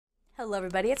Hello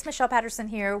everybody, it's Michelle Patterson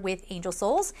here with Angel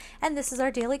Souls, and this is our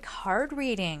daily card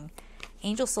reading.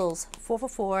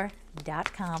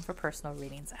 AngelSouls444.com for personal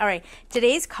readings. All right,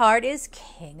 today's card is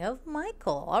King of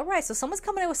Michael. All right, so someone's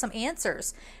coming in with some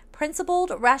answers.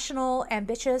 Principled, rational,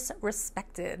 ambitious,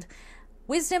 respected.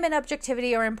 Wisdom and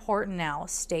objectivity are important now.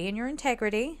 Stay in your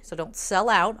integrity, so don't sell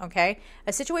out, okay?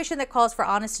 A situation that calls for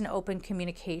honest and open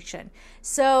communication.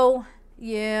 So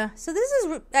this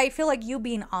is, I feel like you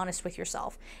being honest with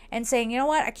yourself and saying, you know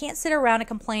what, I can't sit around and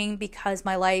complain because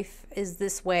my life is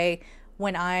this way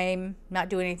when I'm not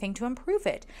doing anything to improve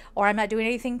it, or I'm not doing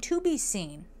anything to be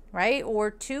seen, right?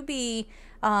 Or to be,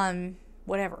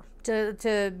 whatever,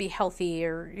 to be healthy,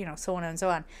 or, so on and so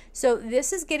on. So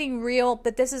this is getting real,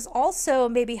 but this is also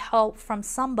maybe help from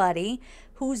somebody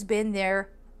who's been there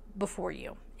before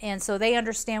you. And so they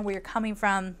understand where you're coming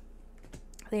from.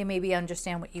 They maybe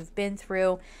understand what you've been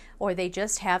through, or they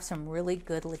just have some really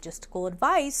good logistical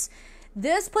advice.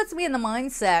 This puts me in the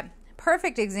mindset.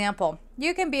 Perfect example.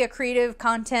 You can be a creative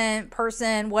content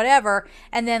person, whatever,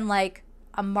 and then like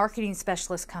a marketing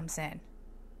specialist comes in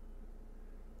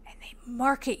and they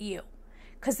market you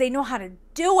because they know how to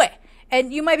do it.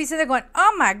 And you might be sitting there going,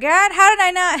 oh my God, how did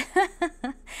I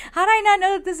not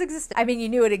know that this existed? I mean, you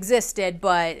knew it existed,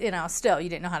 but still you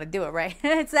didn't know how to do it, right?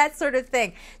 It's that sort of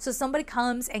thing. So somebody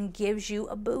comes and gives you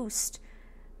a boost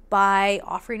by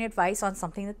offering advice on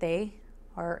something that they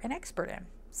are an expert in.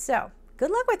 So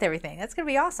good luck with everything. That's going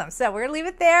to be awesome. So we're going to leave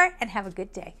it there and have a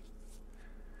good day.